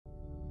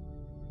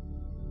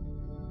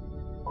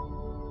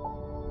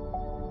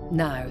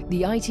Now,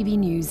 the ITV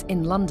News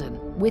in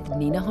London with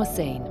Nina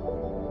Hossain.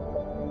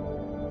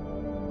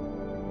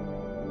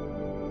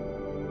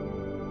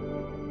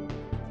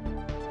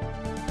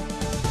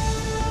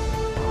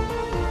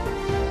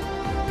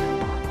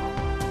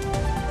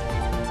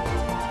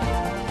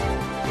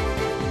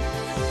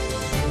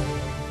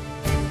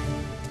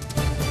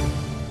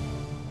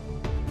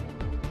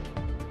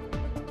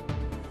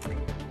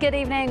 Good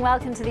evening,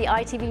 welcome to the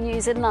ITV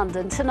News in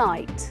London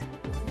tonight.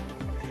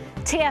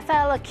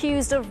 TfL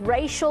accused of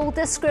racial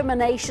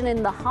discrimination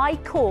in the High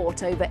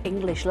Court over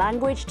English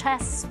language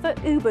tests for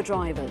Uber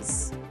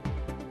drivers.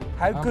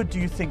 How good do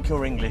you think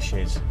your English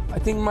is? I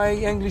think my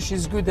English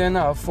is good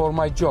enough for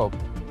my job.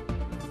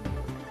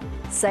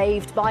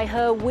 Saved by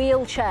her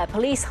wheelchair,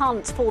 police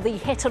hunt for the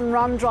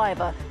hit-and-run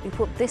driver who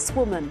put this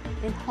woman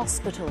in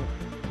hospital.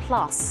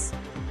 Plus,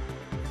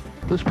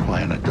 this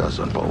planet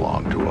doesn't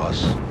belong to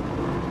us.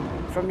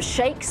 From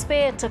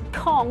Shakespeare to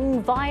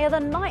Kong via the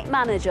Night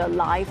Manager,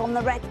 live on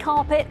the red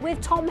carpet with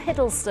Tom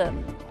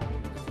Hiddleston.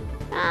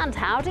 And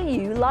how do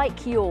you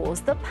like yours?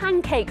 The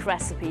pancake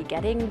recipe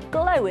getting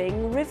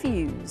glowing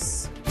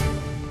reviews.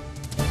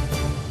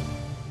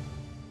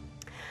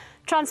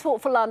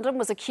 Transport for London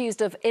was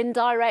accused of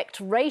indirect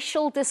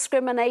racial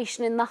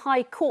discrimination in the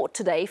High Court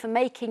today for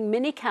making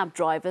minicab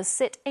drivers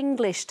sit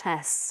English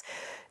tests.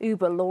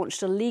 Uber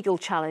launched a legal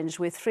challenge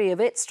with 3 of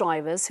its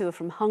drivers who are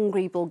from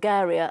Hungary,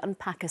 Bulgaria and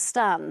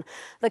Pakistan.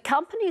 The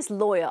company's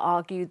lawyer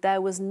argued there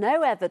was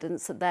no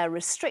evidence that their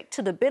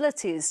restricted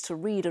abilities to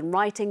read and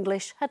write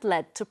English had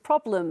led to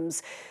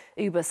problems.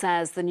 Uber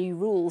says the new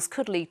rules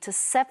could lead to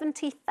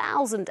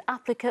 70,000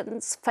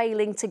 applicants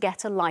failing to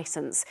get a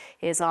licence.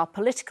 Here's our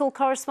political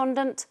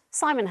correspondent,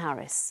 Simon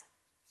Harris.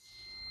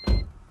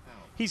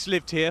 He's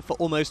lived here for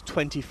almost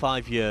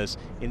 25 years.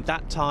 In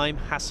that time,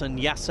 Hassan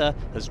Yasser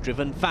has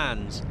driven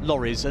vans,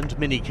 lorries and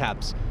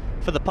minicabs.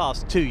 For the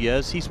past 2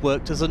 years, he's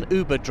worked as an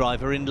Uber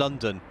driver in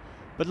London.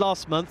 But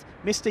last month,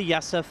 Mr.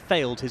 Yasser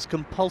failed his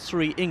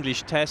compulsory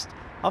English test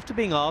after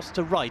being asked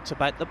to write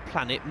about the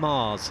planet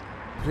Mars.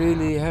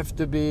 Really have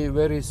to be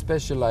very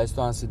specialized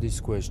to answer this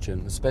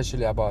question,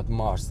 especially about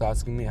Mars.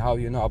 Asking me how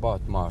you know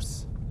about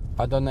Mars.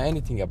 I don't know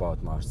anything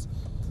about Mars.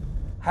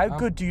 How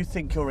good do you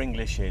think your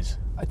English is?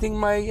 I think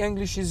my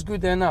English is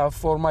good enough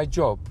for my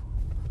job,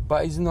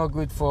 but it's not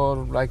good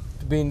for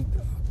being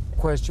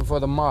question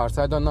for the Mars.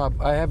 I don't know.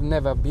 I have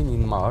never been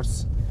in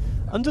Mars.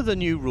 Under the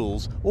new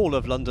rules, all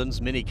of London's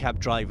minicab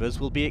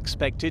drivers will be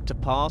expected to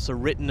pass a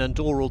written and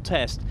oral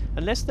test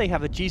unless they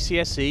have a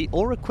GCSE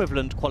or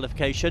equivalent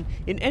qualification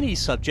in any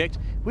subject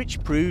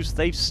which proves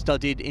they've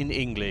studied in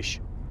English.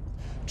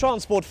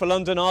 Transport for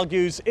London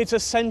argues it's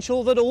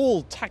essential that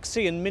all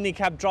taxi and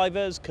minicab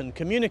drivers can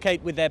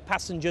communicate with their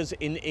passengers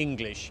in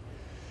English.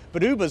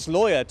 But Uber's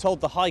lawyer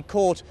told the High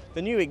Court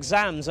the new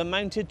exams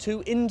amounted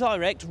to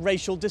indirect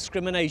racial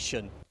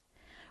discrimination.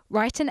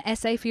 Write an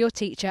essay for your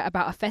teacher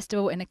about a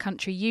festival in a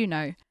country you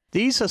know.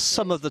 These are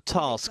some of the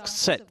tasks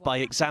set by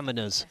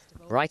examiners.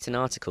 Write an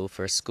article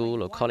for a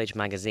school or college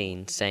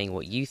magazine saying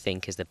what you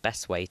think is the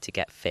best way to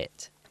get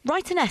fit.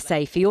 Write an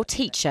essay for your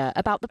teacher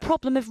about the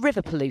problem of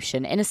river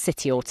pollution in a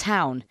city or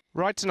town.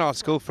 Write an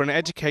article for an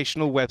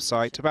educational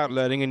website about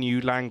learning a new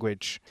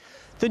language.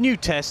 The new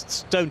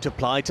tests don't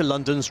apply to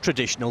London's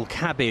traditional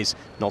cabbies.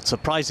 Not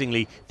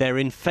surprisingly, they're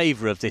in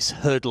favour of this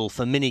hurdle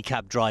for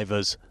minicab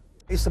drivers.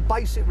 It's a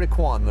basic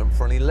requirement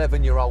for an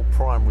 11-year-old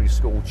primary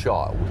school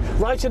child.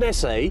 Write an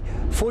essay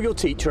for your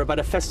teacher about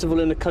a festival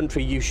in a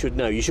country you should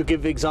know. You should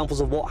give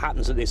examples of what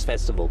happens at this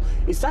festival.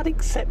 Is that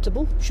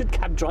acceptable? Should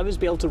cab drivers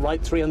be able to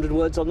write 300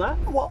 words on that?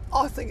 Well,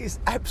 I think it's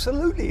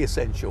absolutely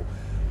essential.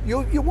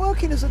 You're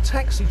working as a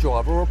taxi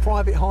driver or a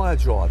private hire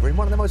driver in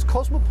one of the most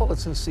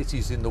cosmopolitan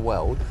cities in the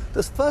world.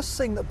 The first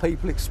thing that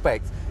people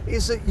expect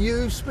is that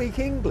you speak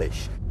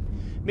English.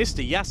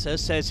 Mr. Yasser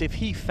says if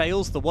he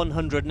fails the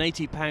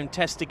 £180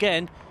 test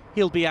again,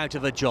 he'll be out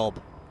of a job.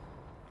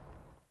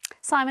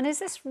 Simon, is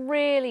this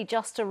really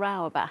just a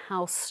row about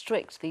how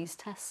strict these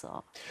tests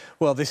are?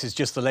 Well, this is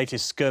just the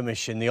latest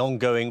skirmish in the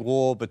ongoing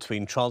war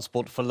between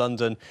Transport for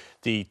London,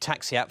 the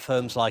taxi app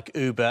firms like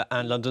Uber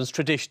and London's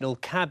traditional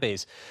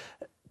cabbies.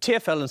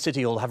 TfL and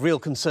City Hall have real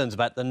concerns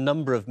about the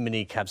number of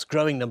minicabs,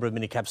 growing number of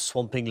minicabs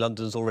swamping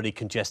London's already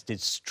congested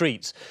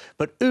streets.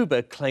 But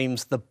Uber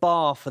claims the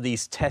bar for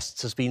these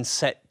tests has been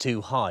set too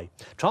high.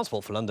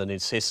 Transport for London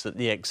insists that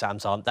the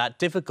exams aren't that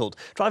difficult.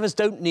 Drivers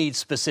don't need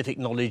specific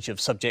knowledge of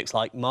subjects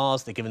like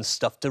Mars. They're given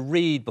stuff to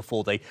read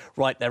before they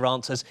write their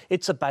answers.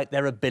 It's about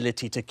their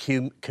ability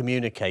to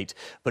communicate.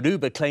 But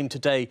Uber claimed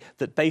today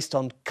that based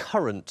on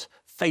current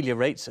failure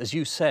rates, as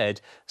you said,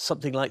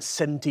 something like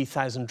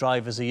 70,000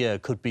 drivers a year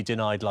could be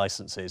denied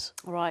licences.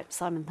 All right,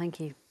 Simon, thank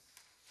you.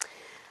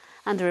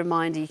 And a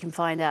reminder, you can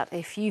find out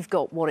if you've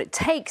got what it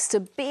takes to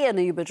be an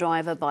Uber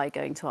driver by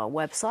going to our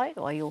website,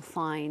 where you'll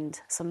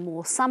find some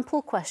more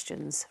sample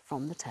questions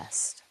from the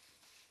test.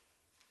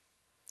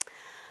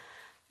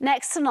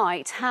 Next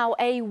tonight, how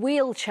a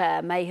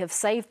wheelchair may have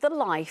saved the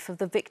life of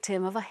the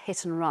victim of a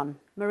hit and run.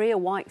 Maria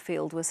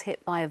Whitefield was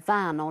hit by a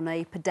van on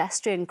a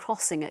pedestrian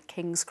crossing at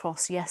King's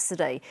Cross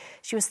yesterday.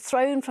 She was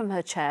thrown from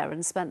her chair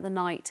and spent the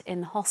night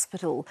in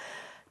hospital.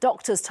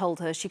 Doctors told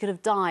her she could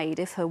have died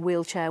if her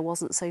wheelchair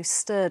wasn't so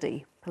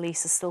sturdy.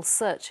 Police are still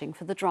searching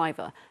for the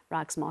driver.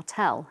 Rags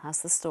Martell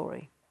has the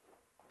story.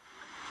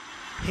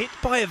 Hit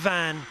by a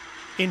van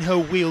in her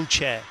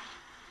wheelchair.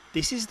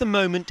 This is the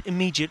moment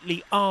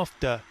immediately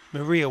after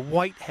Maria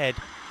Whitehead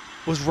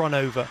was run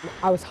over.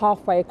 I was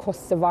halfway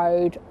across the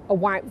road, a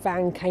white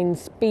van came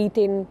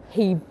speeding.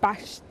 He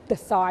bashed the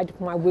side of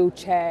my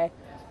wheelchair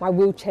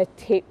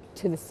tipped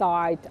to the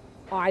side.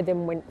 I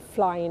then went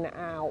flying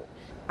out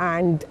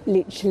and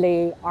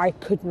literally I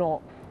could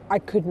not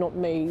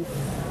move.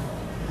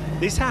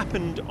 This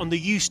happened on the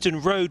Euston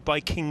Road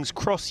by King's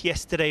Cross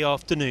yesterday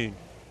afternoon.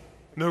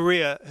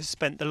 Maria has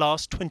spent the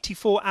last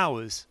 24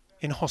 hours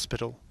in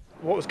hospital.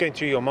 What was going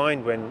through your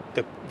mind when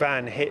the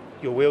van hit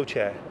your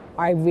wheelchair?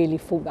 I really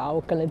thought that I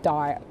was going to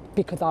die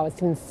because I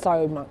was in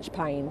so much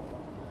pain.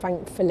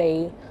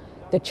 Thankfully,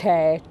 the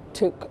chair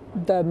took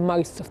the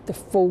most of the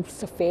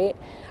force of it,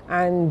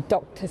 and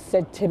doctors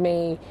said to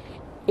me,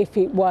 if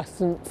it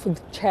wasn't for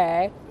the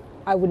chair,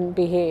 I wouldn't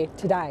be here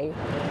today.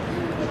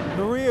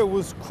 Maria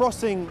was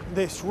crossing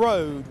this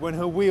road when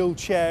her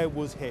wheelchair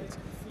was hit.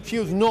 She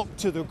was knocked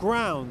to the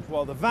ground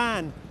while the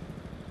van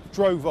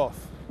drove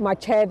off. My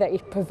chair that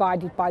is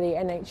provided by the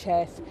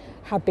NHS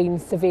had been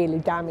severely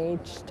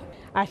damaged.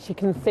 As you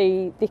can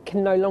see, it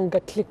can no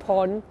longer clip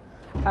on.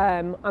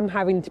 I'm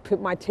having to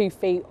put my 2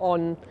 feet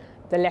on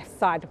the left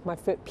side of my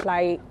foot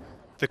plate.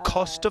 The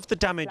cost of the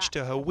damage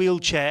to her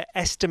wheelchair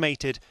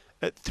estimated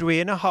at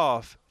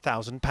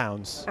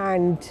 £3,500.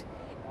 And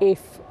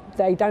if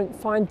they don't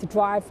find the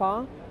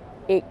driver,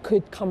 it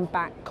could come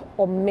back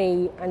on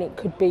me and it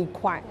could be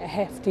quite a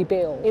hefty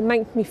bill. It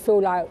makes me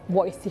feel like,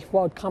 what is this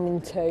world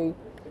coming to?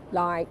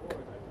 Like,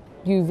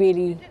 you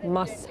really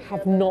must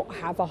not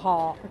have a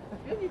heart,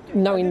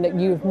 knowing that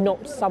you've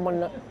knocked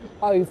someone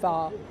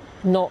over,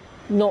 not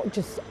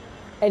just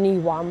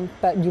anyone,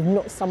 but you've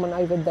knocked someone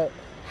over that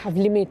have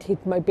limited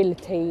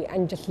mobility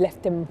and just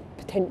left them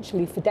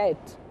potentially for dead.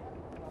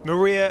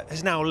 Maria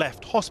has now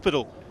left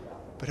hospital,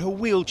 but her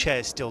wheelchair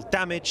is still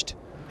damaged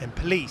and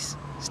police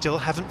still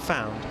haven't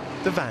found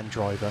the van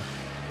driver.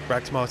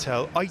 Rags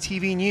Martell,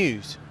 ITV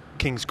News,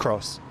 King's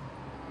Cross.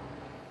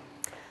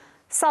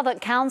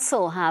 Southwark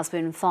Council has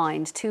been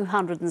fined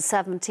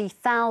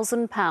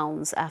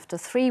 £270,000 after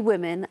 3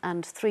 women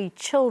and 3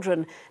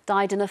 children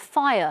died in a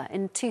fire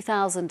in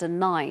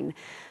 2009.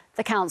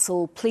 The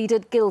council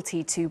pleaded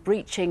guilty to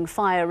breaching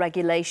fire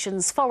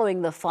regulations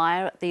following the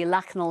fire at the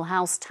Lacanal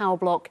House tower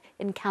block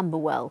in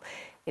Camberwell.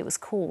 It was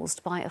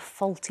caused by a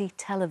faulty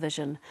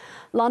television.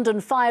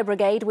 London Fire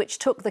Brigade, which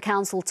took the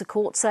council to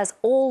court, says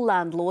all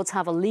landlords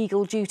have a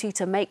legal duty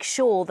to make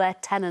sure their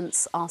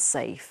tenants are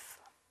safe.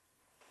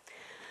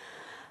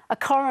 A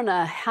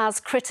coroner has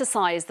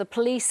criticised the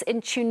police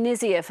in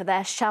Tunisia for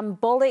their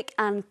shambolic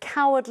and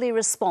cowardly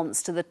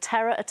response to the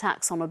terror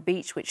attacks on a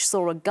beach which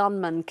saw a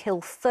gunman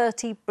kill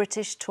 30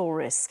 British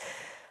tourists.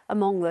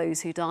 Among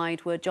those who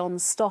died were John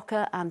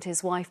Stocker and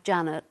his wife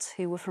Janet,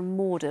 who were from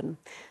Morden.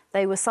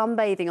 They were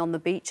sunbathing on the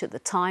beach at the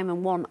time,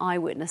 and one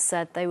eyewitness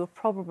said they were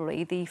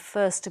probably the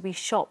first to be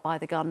shot by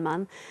the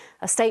gunman.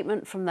 A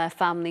statement from their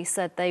family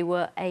said they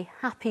were a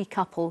happy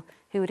couple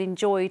who had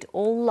enjoyed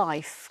all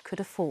life could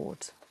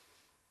afford.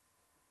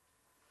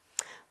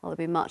 Well,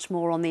 there'll be much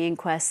more on the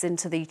inquest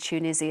into the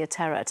Tunisia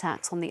terror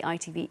attacks on the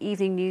ITV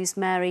Evening News.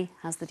 Mary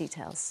has the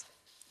details.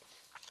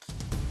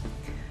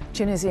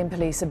 Tunisian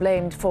police are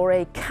blamed for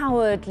a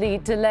cowardly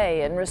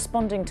delay in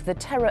responding to the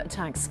terror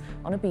attacks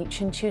on a beach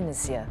in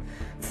Tunisia.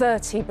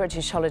 30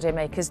 British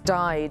holidaymakers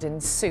died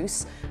in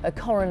Sousse. A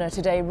coroner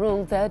today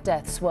ruled their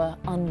deaths were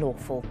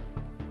unlawful.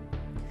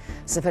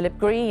 Sir Philip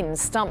Green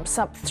stumps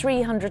up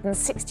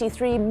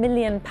 £363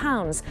 million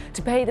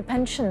to pay the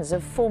pensions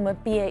of former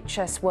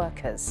BHS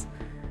workers.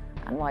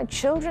 And why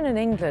children in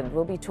England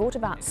will be taught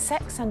about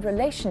sex and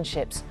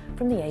relationships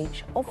from the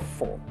age of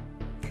 4.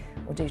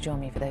 Well, do join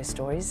me for those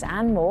stories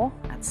and more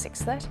at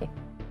 6:30.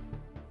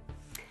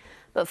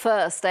 But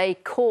first, a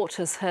court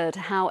has heard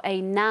how a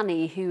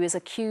nanny who is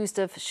accused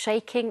of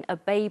shaking a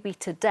baby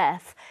to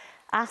death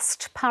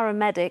asked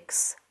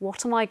paramedics,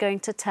 "What am I going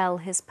to tell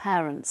his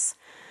parents?"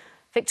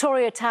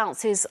 Victoria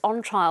Touts is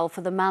on trial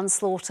for the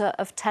manslaughter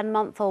of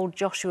 10-month-old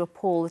Joshua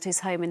Paul at his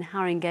home in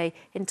Haringey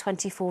in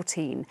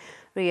 2014.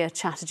 Ria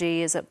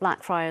Chatterjee is at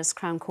Blackfriars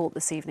Crown Court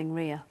this evening.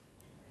 Ria.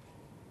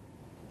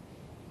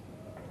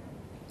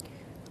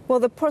 Well,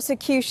 the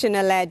prosecution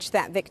alleged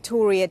that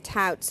Victoria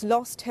Touts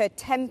lost her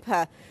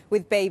temper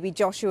with baby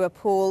Joshua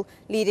Paul,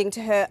 leading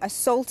to her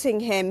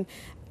assaulting him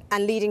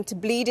and leading to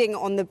bleeding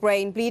on the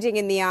brain, bleeding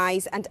in the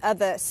eyes and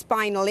other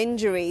spinal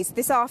injuries.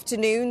 This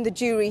afternoon, the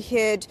jury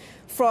heard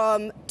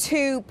from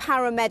 2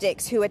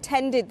 paramedics who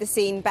attended the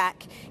scene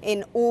back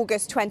in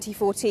August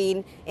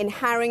 2014 in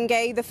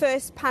Haringey. The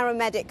first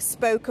paramedic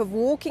spoke of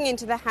walking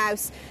into the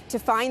house to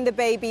find the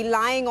baby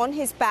lying on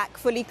his back,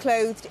 fully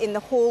clothed in the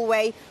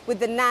hallway, with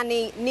the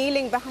nanny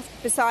kneeling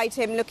beside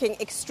him, looking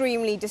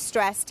extremely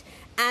distressed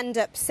and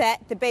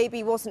upset. The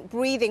baby wasn't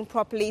breathing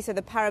properly, so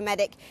the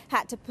paramedic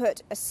had to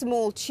put a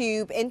small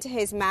tube into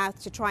his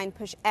mouth to try and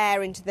push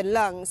air into the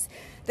lungs.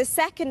 The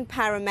second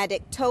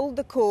paramedic told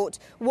the court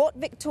what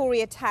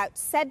Victoria Tout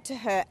said to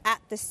her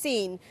at the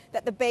scene,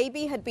 that the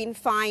baby had been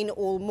fine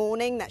all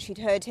morning, that she'd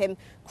heard him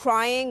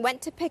crying,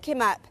 went to pick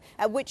him up,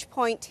 at which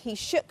point he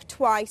shook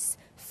twice,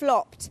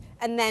 flopped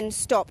and then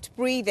stopped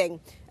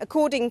breathing.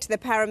 According to the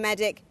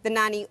paramedic, the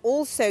nanny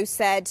also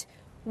said,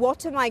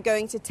 "What am I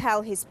going to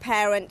tell his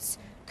parents?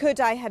 Could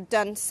I have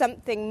done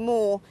something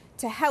more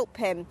to help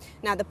him?"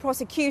 Now, the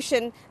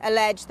prosecution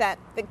alleged that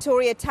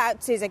Victoria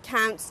Tout's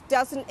accounts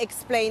doesn't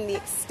explain the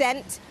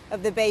extent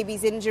of the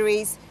baby's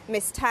injuries.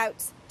 Miss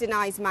Tout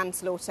denies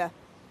manslaughter.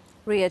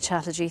 Ria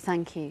Chatterjee,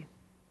 thank you.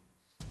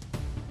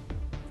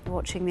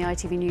 Watching the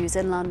ITV News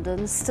in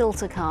London, still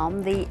to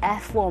come, the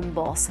F1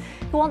 boss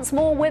who wants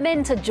more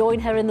women to join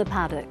her in the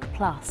paddock.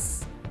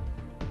 Plus,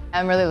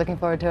 I'm really looking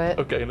forward to it.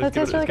 OK, let's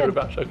give it a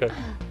bash. OK.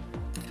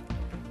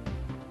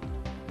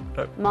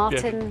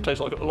 Martin. Yeah,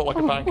 tastes like a lot like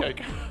a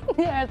pancake.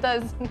 Yeah, it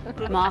does.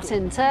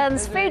 Martin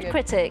turns food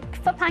critic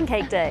for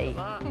Pancake Day.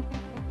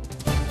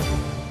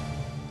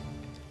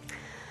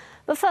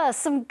 But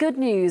first, some good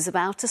news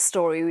about a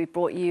story we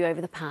brought you over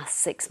the past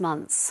 6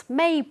 months.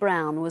 May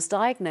Brown was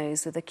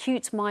diagnosed with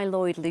acute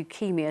myeloid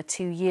leukemia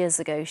 2 years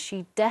ago.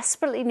 She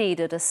desperately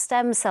needed a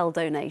stem cell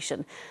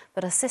donation,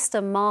 but her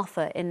sister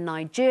Martha in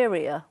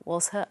Nigeria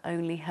was her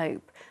only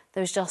hope.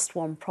 There was just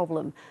one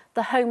problem.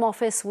 The Home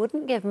Office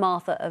wouldn't give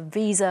Martha a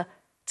visa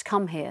to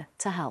come here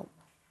to help.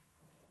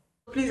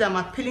 Please, I'm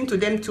appealing to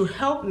them to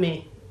help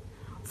me,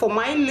 for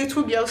my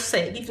little girl's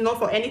sake, if not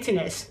for anything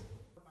else.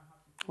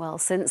 Well,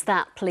 since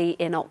that plea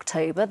in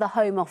October, the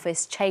Home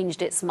Office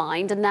changed its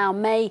mind, and now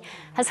May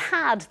has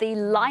had the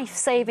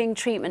life-saving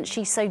treatment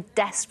she so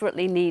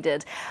desperately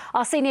needed.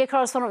 Our senior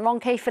correspondent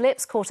Ronke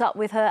Phillips caught up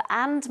with her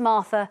and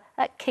Martha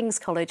at King's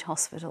College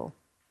Hospital.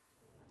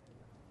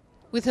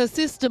 With her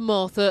sister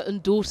Martha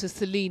and daughter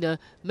Selina,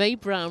 May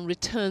Brown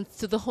returns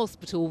to the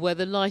hospital where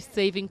the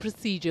life-saving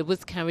procedure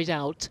was carried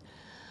out.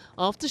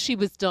 After she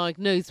was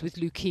diagnosed with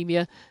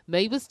leukemia,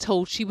 May was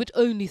told she would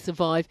only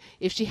survive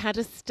if she had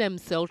a stem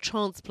cell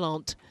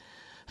transplant.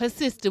 Her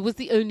sister was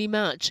the only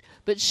match,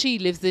 but she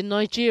lives in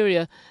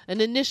Nigeria,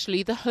 and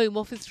initially the Home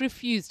Office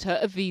refused her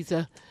a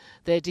visa.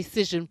 Their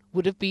decision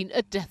would have been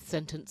a death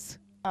sentence.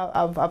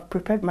 I've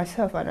prepared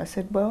myself, and I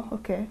said, well,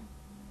 OK,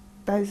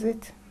 that is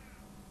it.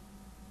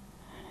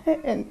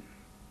 And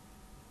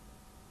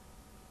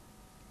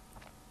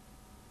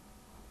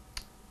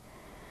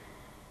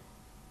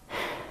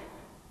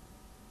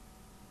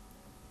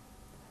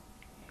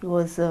it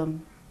was the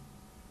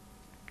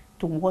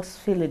worst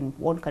feeling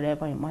one can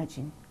ever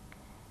imagine.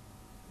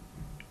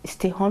 It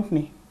still haunts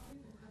me.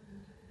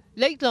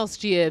 Late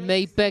last year,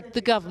 May begged the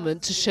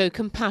government to show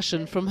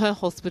compassion from her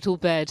hospital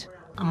bed.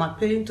 I'm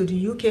appealing to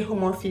the UK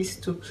Home Office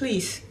to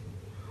please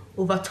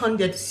overturn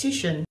their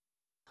decision.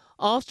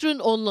 After an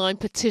online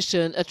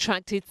petition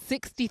attracted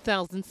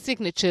 60,000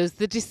 signatures,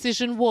 the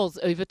decision was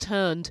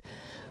overturned.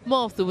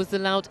 Martha was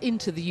allowed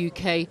into the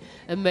UK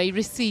and May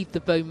received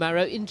the bone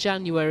marrow in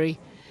January.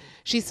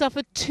 She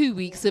suffered 2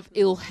 weeks of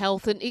ill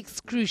health and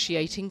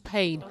excruciating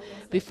pain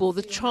before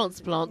the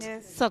transplant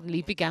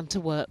suddenly began to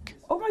work.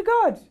 Oh my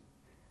God!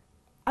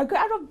 I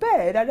got out of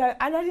bed and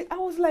I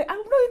was like, I'm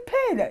not in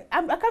pain.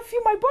 I can't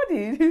feel my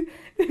body.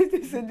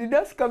 The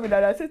nurse came in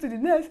and I said to the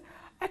nurse,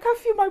 I can't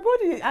feel my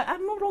body.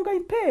 I'm no longer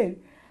in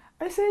pain.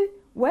 I said,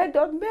 well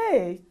done,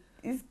 May.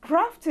 It's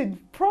grafted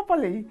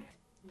properly.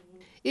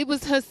 It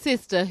was her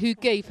sister who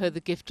gave her the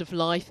gift of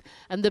life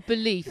and the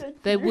belief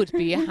there would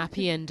be a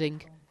happy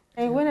ending.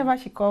 And whenever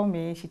she called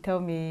me, she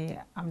told me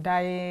I'm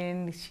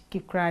dying, she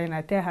keep crying.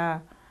 I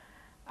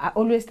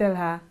always tell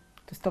her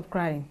to stop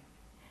crying.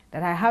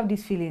 That I have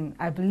this feeling,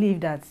 I believe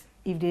that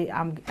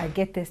if I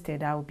get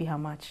tested, I will be her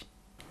match.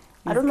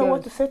 I don't know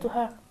what to say to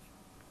her.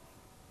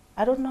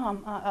 I don't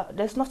know.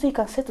 There's nothing you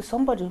can say to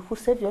somebody who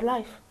saved your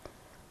life.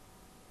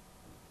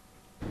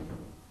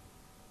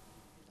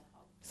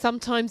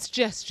 Sometimes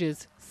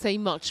gestures say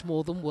much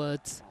more than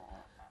words.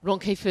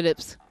 Ronke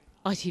Phillips,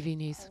 ITV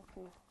News.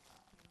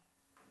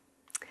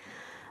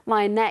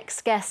 My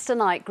next guest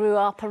tonight grew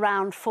up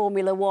around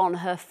Formula One.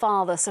 Her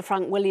father, Sir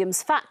Frank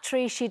Williams'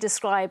 factory, she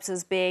describes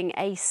as being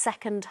a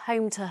second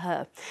home to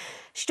her.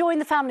 She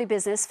joined the family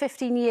business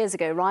 15 years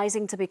ago,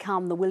 rising to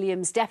become the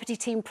Williams deputy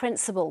team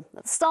principal.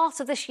 At the start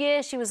of this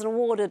year, she was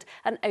awarded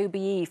an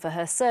OBE for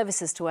her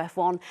services to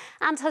F1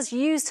 and has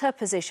used her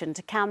position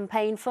to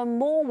campaign for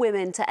more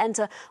women to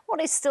enter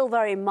what is still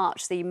very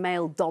much the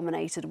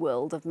male-dominated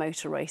world of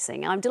motor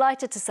racing. I'm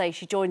delighted to say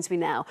she joins me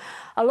now,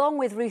 along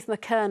with Ruth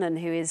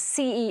McKernan, who is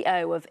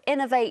CEO of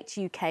Innovate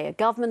UK, a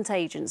government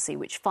agency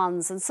which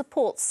funds and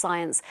supports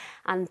science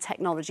and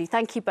technology.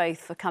 Thank you both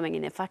for coming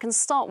in. If I can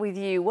start with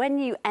you, when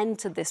you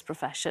entered this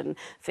profession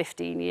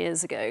 15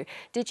 years ago,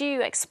 did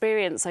you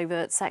experience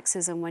overt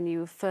sexism when you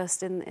were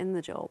first in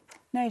the job?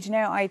 No, do you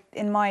know,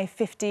 in my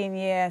 15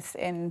 years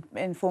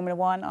in Formula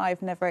One,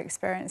 I've never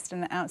experienced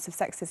an ounce of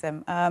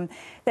sexism.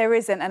 There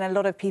isn't, and a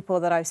lot of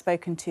people that I've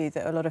spoken to,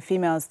 a lot of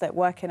females that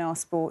work in our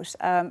sport,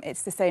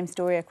 it's the same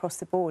story across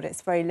the board.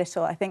 It's very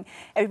little. I think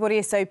everybody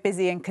is so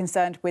busy and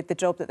concerned with the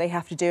job that they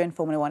have to do in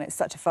Formula One. It's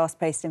such a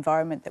fast-paced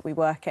environment that we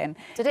work in.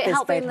 Did it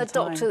help being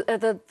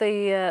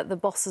the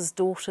boss's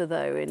daughter,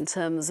 though, in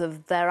terms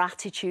of their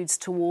attitudes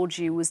towards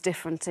you was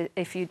different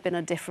if you'd been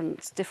a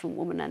different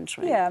woman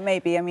entering? Yeah,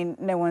 maybe. I mean,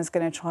 no one's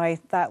going to try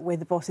that with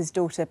the boss's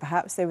daughter.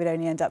 Perhaps they would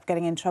only end up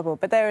getting in trouble.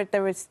 But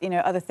there is, you know,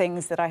 other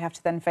things that I have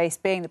to then face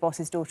being the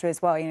boss's daughter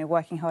as well. You know,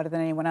 working harder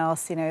than anyone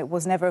else. You know, it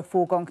was never a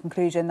foregone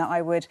conclusion that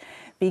I would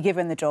be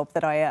given the job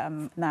that I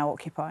am now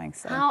occupying.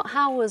 So.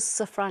 How was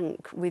Sir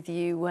Frank with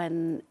you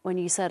when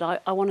you said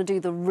I want to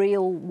do the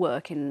real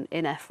work in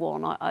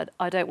F1?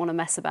 I don't want to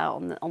mess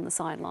about on the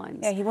sidelines.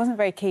 Yeah, he wasn't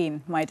very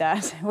keen, my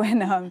dad, when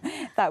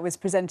that was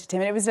presented to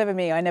him. And it was never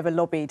me. I never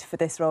lobbied for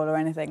this role or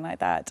anything like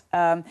that.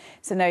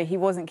 So no, he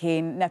wasn't keen.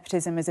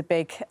 Nepotism is a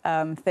big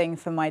thing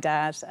for my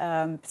dad.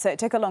 So it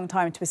took a long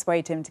time to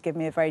persuade him to give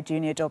me a very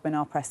junior job in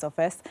our press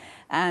office.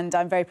 And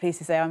I'm very pleased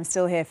to say I'm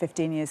still here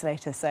 15 years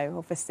later. So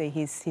obviously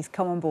he's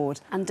come on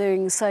board. And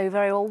doing so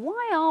very well.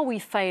 Why are we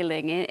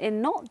failing in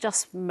not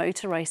just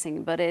motor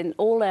racing, but in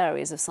all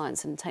areas of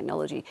science and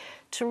technology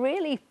to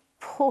really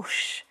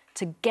push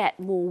to get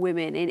more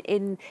women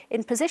in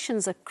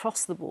positions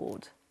across the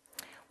board?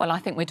 Well, I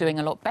think we're doing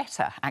a lot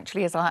better,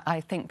 actually, as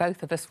I think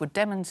both of us would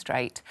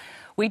demonstrate.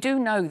 We do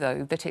know,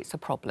 though, that it's a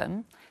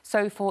problem.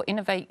 So for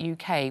Innovate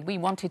UK, we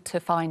wanted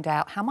to find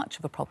out how much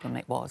of a problem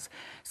it was.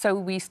 So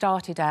we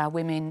started our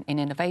Women in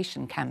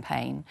Innovation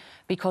campaign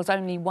because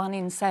only 1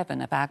 in 7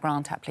 of our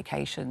grant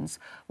applications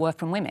were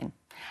from women.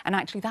 And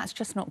actually, that's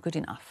just not good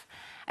enough.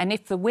 And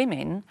if the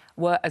women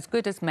were as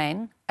good as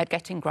men at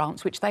getting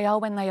grants, which they are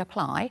when they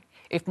apply,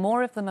 if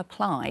more of them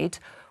applied,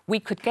 we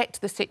could get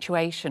to the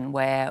situation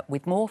where,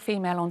 with more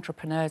female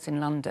entrepreneurs in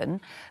London,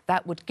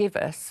 that would give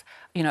us,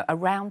 you know,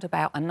 around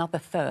about another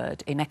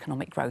third in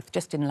economic growth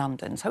just in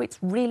London. So it's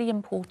really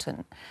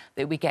important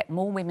that we get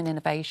more women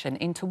innovation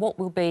into what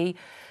will be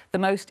the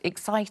most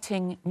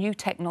exciting new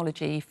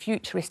technology,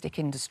 futuristic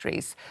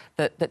industries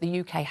that the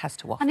UK has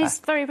to offer.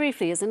 And very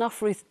briefly, is enough,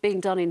 Ruth,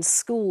 being done in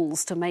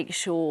schools to make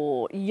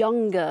sure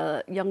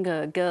younger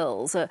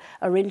girls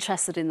are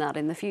interested in that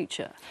in the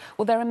future?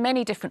 Well, there are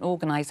many different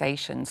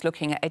organisations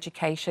looking at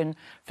education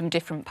from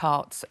different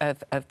parts of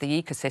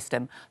the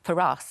ecosystem.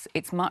 For us,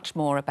 it's much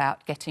more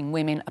about getting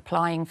women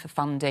applying for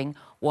funding,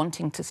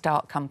 wanting to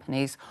start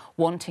companies,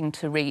 wanting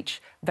to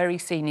reach very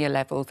senior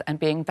levels and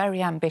being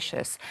very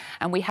ambitious.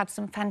 And we have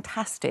some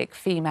fantastic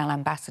female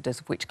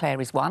ambassadors, of which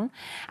Claire is one.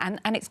 And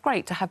it's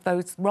great to have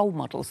those role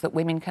models that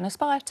women can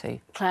aspire to.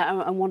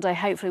 Claire, and one day,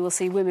 hopefully, we'll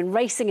see women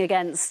racing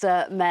against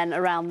men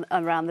around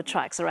the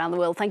tracks around the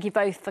world. Thank you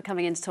both for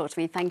coming in to talk to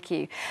me. Thank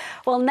you.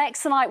 Well,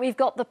 next tonight, we've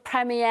got the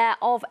premiere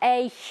of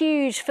a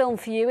huge film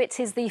for you.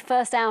 It is the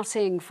first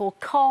outing for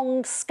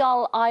Kong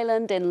Skull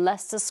Island in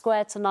Leicester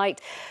Square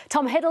tonight.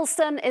 Tom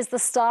Hiddleston is the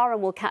star,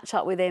 and we'll catch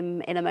up with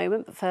him in a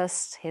moment. But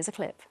first, here's a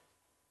clip.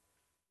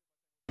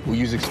 We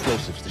use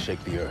explosives to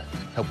shake the earth,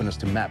 helping us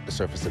to map the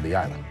surface of the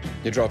island.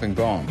 You're dropping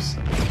bombs.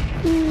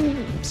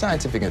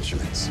 Scientific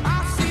instruments.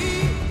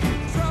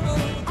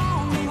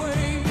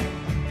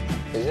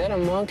 Is that a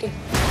monkey?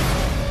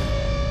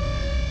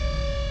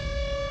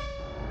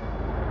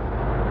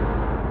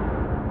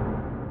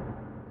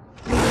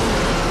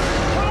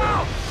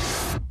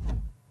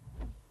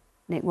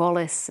 Nick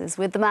Wallace is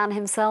with the man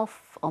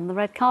himself on the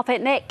red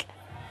carpet. Nick.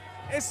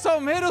 It's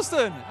Tom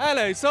Hiddleston.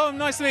 Hello, Tom.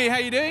 Nice to meet you. How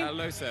are you doing?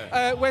 Hello,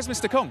 sir. Where's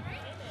Mr. Kong?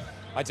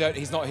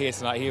 He's not here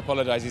tonight. He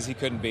apologises. He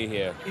couldn't be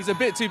here. He's a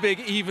bit too big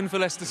even for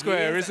Leicester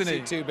Square, isn't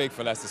he? Too big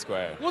for Leicester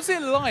Square. What's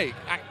it like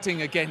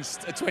acting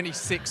against a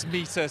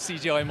 26-metre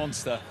CGI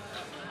monster?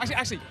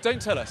 Actually,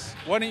 don't tell us.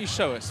 Why don't you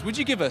show us? Would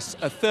you give us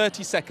a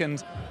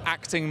 30-second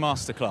acting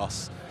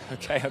masterclass?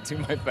 Okay, I'll do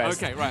my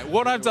best. Okay, right.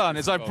 What I've done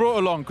is I've brought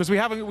along, because we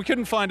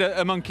couldn't find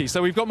a monkey, so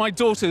we've got my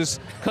daughter's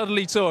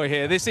cuddly toy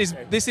here. This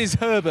is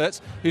Herbert,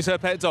 who's her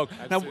pet dog.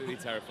 Absolutely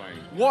terrifying.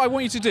 What I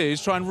want you to do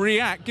is try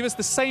and give us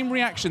the same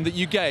reaction that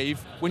you gave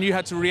when you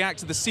had to react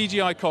to the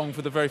CGI Kong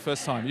for the very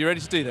first time. You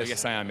ready to do this?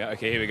 Yes, I am. Yeah.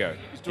 Okay, here we go.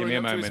 Give me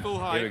a moment.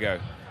 Here we go.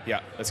 Yeah,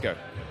 let's go.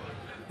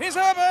 Here's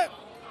Herbert!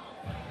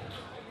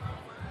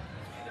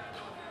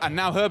 And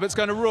now Herbert's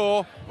going to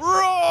roar.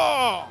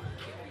 Roar!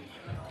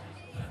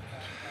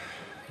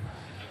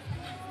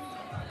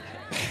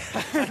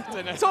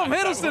 Tom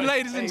Hiddleston,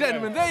 ladies and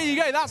gentlemen. There you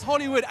go. That's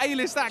Hollywood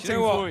A-list acting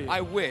for you.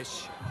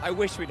 I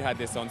wish we'd had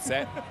this on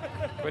set,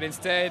 but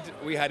instead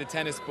we had a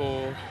tennis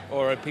ball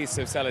or a piece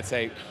of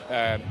sellotape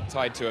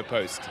tied to a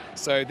post.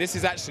 So this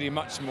is actually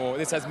much more,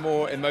 this has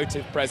more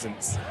emotive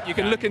presence. You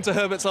can look into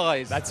Herbert's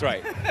eyes. That's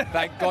right.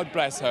 Thank God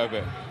bless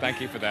Herbert.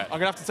 Thank you for that. I'm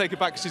going to have to take it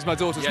back because she's my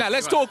daughter. Yes, now,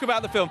 let's talk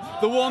about the film.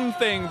 The one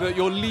thing that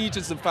your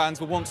legions of fans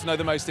will want to know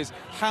the most is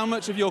how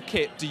much of your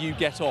kit do you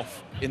get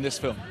off in this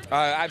film?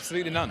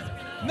 Absolutely none.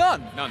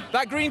 None? None.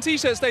 That green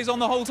T-shirt stays on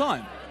the whole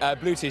time?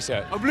 Blue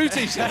T-shirt. A blue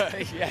T-shirt?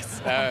 Yes.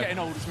 I'm getting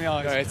old, it's my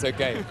eyes. No, it's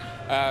okay.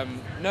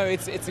 No,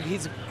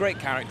 he's a great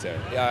character.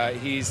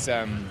 He's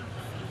a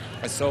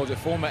soldier,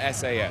 former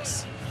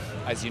SAS.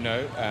 As you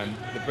know,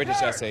 the British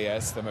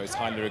SAS, the most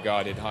highly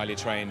regarded, highly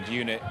trained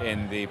unit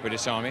in the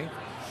British Army.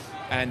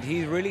 And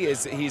he really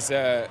is, he's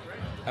a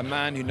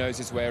man who knows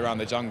his way around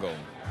the jungle.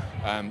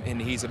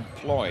 And he's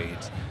employed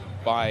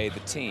by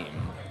the team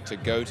to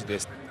go to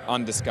this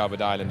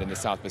undiscovered island in the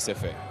South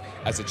Pacific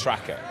as a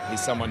tracker.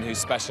 He's someone who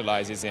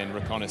specializes in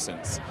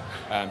reconnaissance,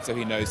 so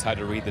he knows how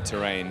to read the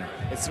terrain.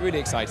 It's really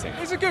exciting.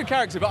 He's a good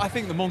character, but I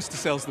think the monster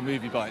sells the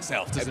movie by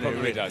itself, doesn't it? It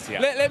probably does, yeah.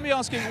 Let me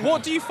ask you,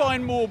 what do you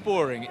find more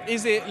boring?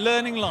 Is it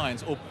learning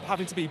lines or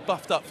having to be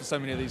buffed up for so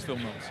many of these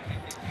film roles?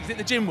 Is it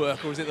the gym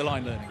work or is it the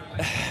line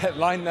learning?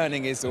 Line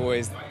learning is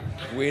always,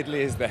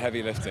 weirdly, is the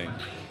heavy lifting.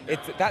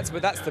 That's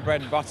the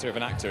bread and butter of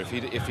an actor.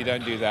 If you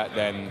don't do that,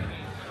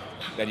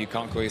 then you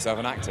can't call yourself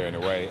an actor in a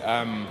way.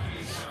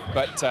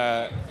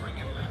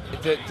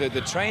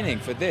 The training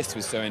for this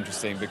was so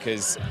interesting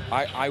because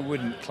I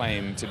wouldn't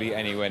claim to be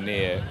anywhere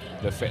near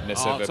the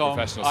fitness of a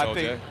professional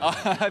soldier.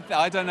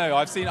 I don't know.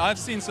 I've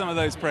seen some of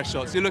those press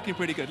shots. You're looking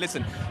pretty good.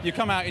 Listen, you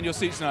come out in your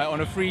suits tonight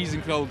on a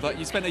freezing cold.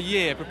 You spent a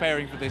year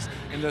preparing for this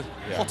in the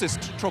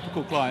hottest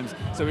tropical climes.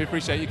 So we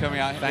appreciate you coming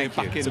out here back in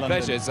London. It's a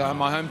pleasure. It's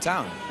my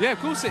hometown. Yeah, of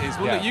course it is.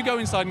 Well, look, you go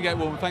inside and get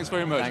warm. Thanks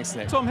very much. Thanks,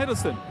 Nick. Tom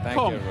Hiddleston. Thank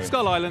you.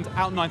 Skull Island,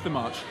 out 9th of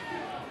March.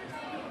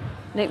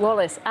 Nick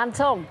Wallace and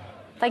Tom,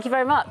 thank you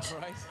very much.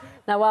 Right.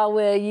 Now, while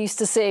we're used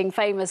to seeing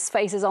famous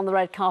faces on the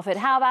red carpet,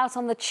 how about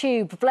on the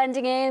tube?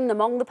 Blending in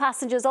among the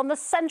passengers on the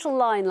Central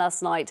Line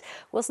last night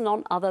was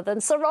none other than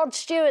Sir Rod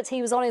Stewart.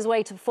 He was on his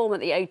way to perform at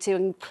the O2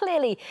 and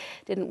clearly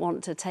didn't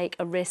want to take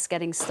a risk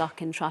getting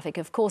stuck in traffic.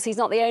 Of course, he's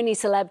not the only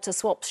celeb to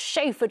swap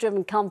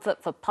chauffeur-driven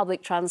comfort for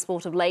public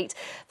transport of late.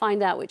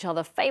 Find out which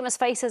other famous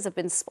faces have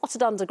been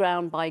spotted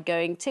underground by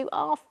going to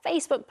our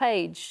Facebook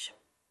page.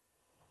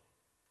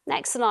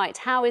 Next tonight,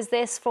 how is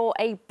this for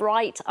a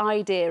bright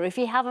idea? If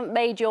you haven't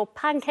made your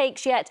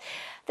pancakes yet,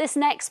 this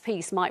next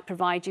piece might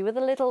provide you with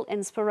a little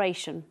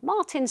inspiration.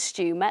 Martin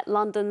Stew met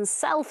London's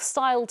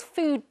self-styled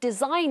food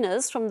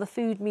designers from the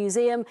Food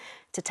Museum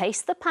to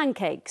taste the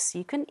pancakes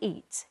you can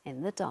eat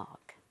in the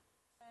dark.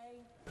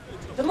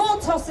 The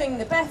more tossing,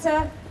 the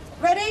better.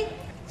 Ready?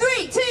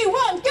 3, 2,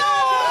 1,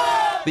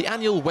 go! The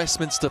annual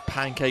Westminster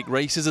Pancake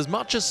Race is as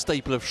much a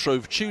staple of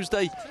Shrove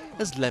Tuesday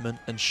as lemon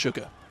and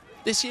sugar.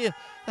 This year,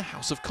 the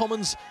House of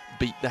Commons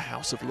beat the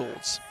House of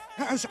Lords.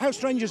 How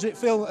strange does it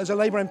feel as a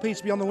Labour MP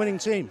to be on the winning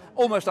team?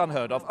 Almost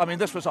unheard of. I mean,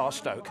 this was our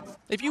Stoke.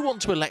 If you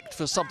want to elect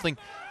for something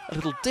a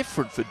little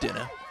different for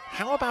dinner,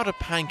 how about a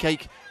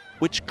pancake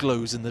which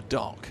glows in the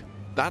dark?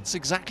 That's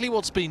exactly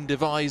what's been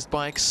devised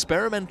by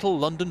experimental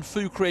London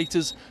food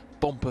creators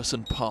Bompus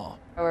and Parr.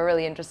 We're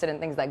really interested in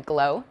things that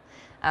glow.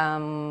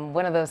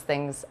 One of those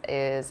things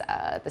is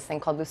this thing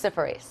called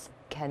luciferase.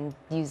 Can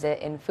use it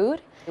in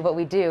food. What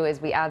we do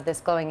is we add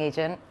this glowing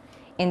agent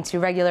into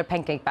regular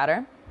pancake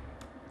batter,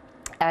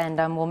 and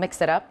we'll mix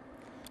it up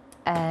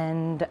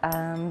and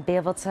be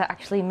able to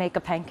actually make a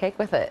pancake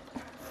with it.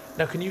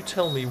 Now, can you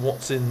tell me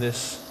what's in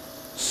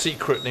this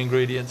secret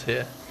ingredient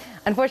here?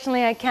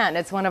 Unfortunately, I can't.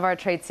 It's one of our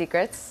trade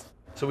secrets.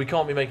 So we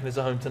can't be making this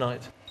at home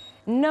tonight?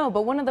 No,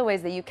 but one of the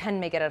ways that you can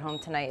make it at home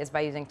tonight is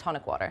by using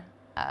tonic water.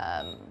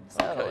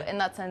 In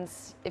that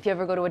sense, if you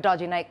ever go to a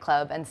dodgy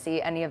nightclub and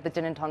see any of the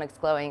gin and tonics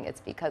glowing, it's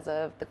because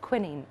of the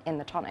quinine in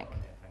the tonic.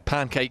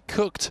 Pancake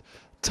cooked,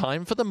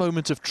 time for the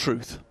moment of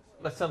truth.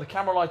 Let's turn the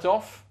camera light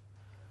off.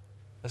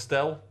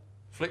 Estelle,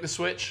 flick the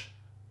switch.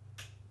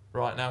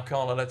 Right, now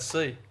Carla, let's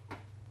see.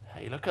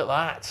 Hey, look at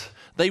that.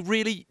 They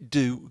really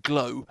do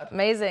glow.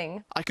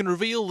 Amazing. I can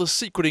reveal the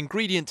secret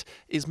ingredient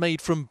is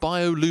made from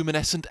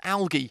bioluminescent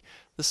algae,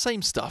 the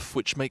same stuff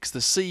which makes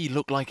the sea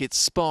look like it's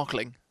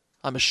sparkling.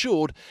 I'm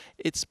assured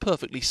it's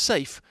perfectly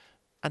safe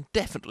and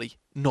definitely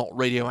not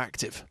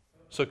radioactive.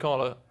 So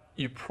Carla,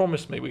 you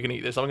promised me we can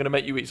eat this. I'm going to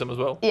make you eat some as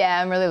well.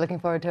 Yeah, I'm really looking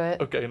forward to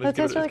it. Okay, let's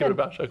give it a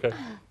bash. Okay.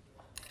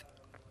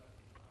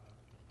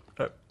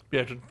 Yeah,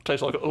 it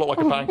tastes like a lot like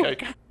a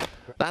pancake.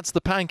 That's the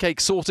pancake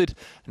sorted.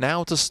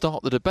 Now to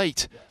start the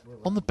debate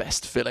on the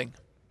best filling.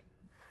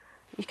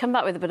 You come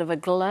back with a bit of a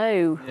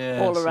glow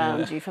all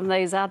around you from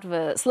those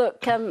adverts.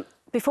 Look,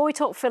 Before we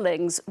talk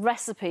fillings,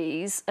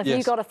 recipes, have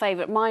you got a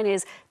favourite? Mine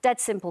is dead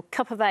simple: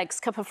 cup of eggs,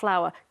 cup of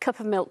flour,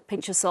 cup of milk,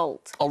 pinch of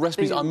salt. Oh,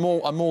 recipes, I'm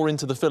more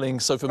into the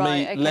fillings, so for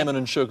me, lemon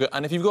and sugar.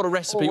 And if you've got a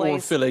recipe or a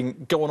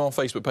filling, go on our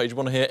Facebook page. We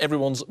want to hear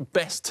everyone's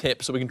best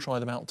tips so we can try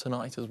them out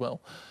tonight as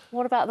well.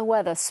 What about the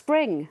weather?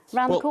 Spring,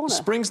 round the corner.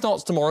 Spring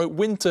starts tomorrow.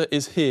 Winter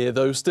is here,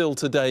 though, still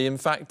today. In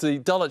fact, the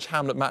Dulwich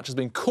Hamlet match has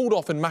been called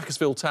off in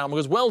Macclesfield Town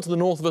because well to the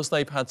north of us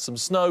they've had some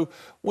snow.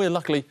 We're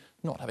luckily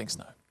not having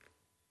snow.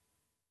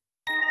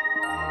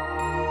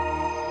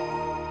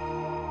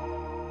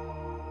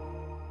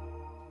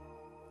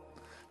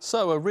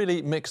 So a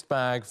really mixed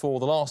bag for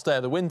the last day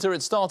of the winter.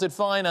 It started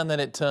fine and then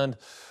it turned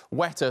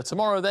wetter.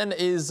 Tomorrow then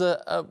is,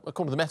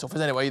 according to the Met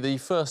Office anyway, the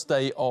first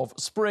day of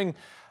spring,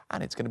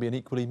 and it's going to be an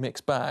equally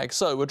mixed bag.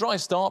 So a dry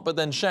start, but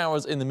then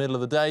showers in the middle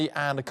of the day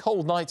and a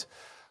cold night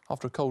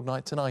after a cold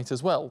night tonight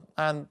as well.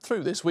 And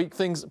through this week,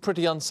 things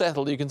pretty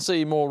unsettled. You can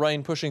see more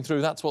rain pushing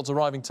through. That's what's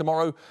arriving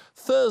tomorrow.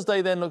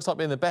 Thursday then looks like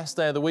being the best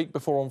day of the week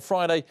before on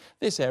Friday,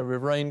 this area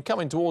of rain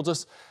coming towards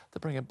us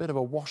to bring a bit of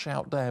a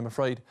washout day, I'm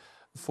afraid,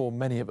 for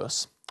many of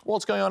us.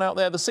 What's going on out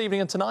there this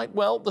evening and tonight?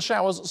 Well, the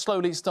showers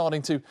slowly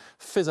starting to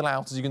fizzle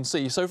out, as you can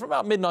see. So from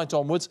about midnight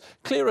onwards,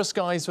 clearer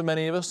skies for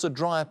many of us, a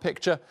drier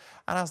picture.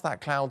 And as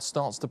that cloud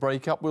starts to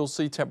break up, we'll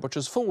see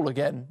temperatures fall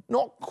again.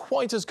 Not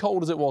quite as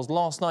cold as it was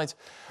last night,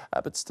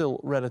 but still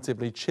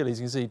relatively chilly. As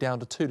you can see,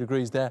 down to 2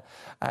 degrees there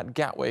at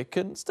Gatwick,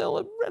 and still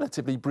a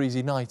relatively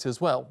breezy night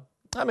as well.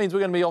 That means we're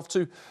going to be off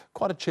to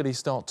quite a chilly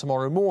start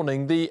tomorrow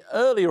morning. The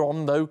earlier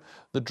on, though,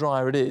 the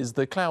drier it is.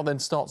 The cloud then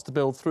starts to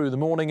build through the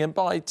morning, and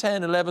by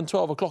 10, 11,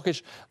 12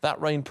 o'clock-ish, that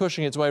rain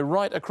pushing its way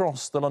right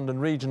across the London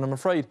region. I'm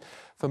afraid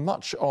for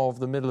much of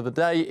the middle of the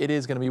day, it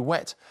is going to be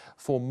wet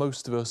for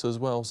most of us as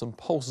well. Some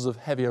pulses of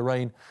heavier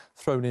rain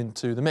thrown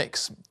into the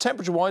mix.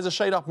 Temperature-wise, a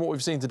shade up on what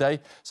we've seen today,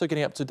 so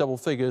getting up to double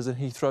figures in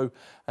Heathrow,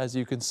 as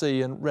you can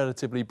see, and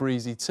relatively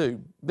breezy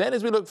too. Then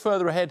as we look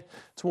further ahead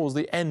towards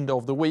the end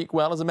of the week,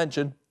 well, as I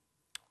mentioned,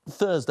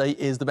 Thursday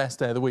is the best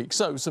day of the week.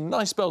 So some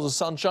nice spells of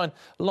sunshine,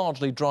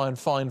 largely dry and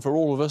fine for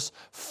all of us.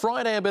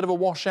 Friday, a bit of a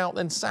washout.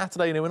 Then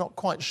Saturday, we're not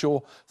quite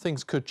sure.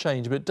 Things could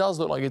change, but it does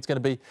look like it's going to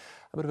be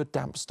a bit of a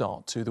damp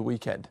start to the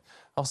weekend.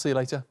 I'll see you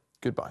later.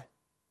 Goodbye.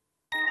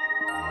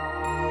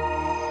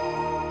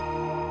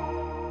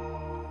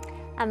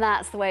 And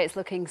that's the way it's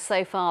looking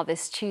so far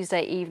this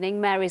Tuesday evening.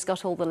 Mary's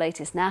got all the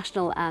latest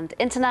national and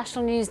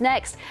international news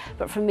next.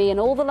 But from me and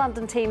all the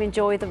London team,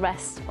 enjoy the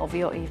rest of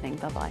your evening.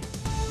 Bye-bye.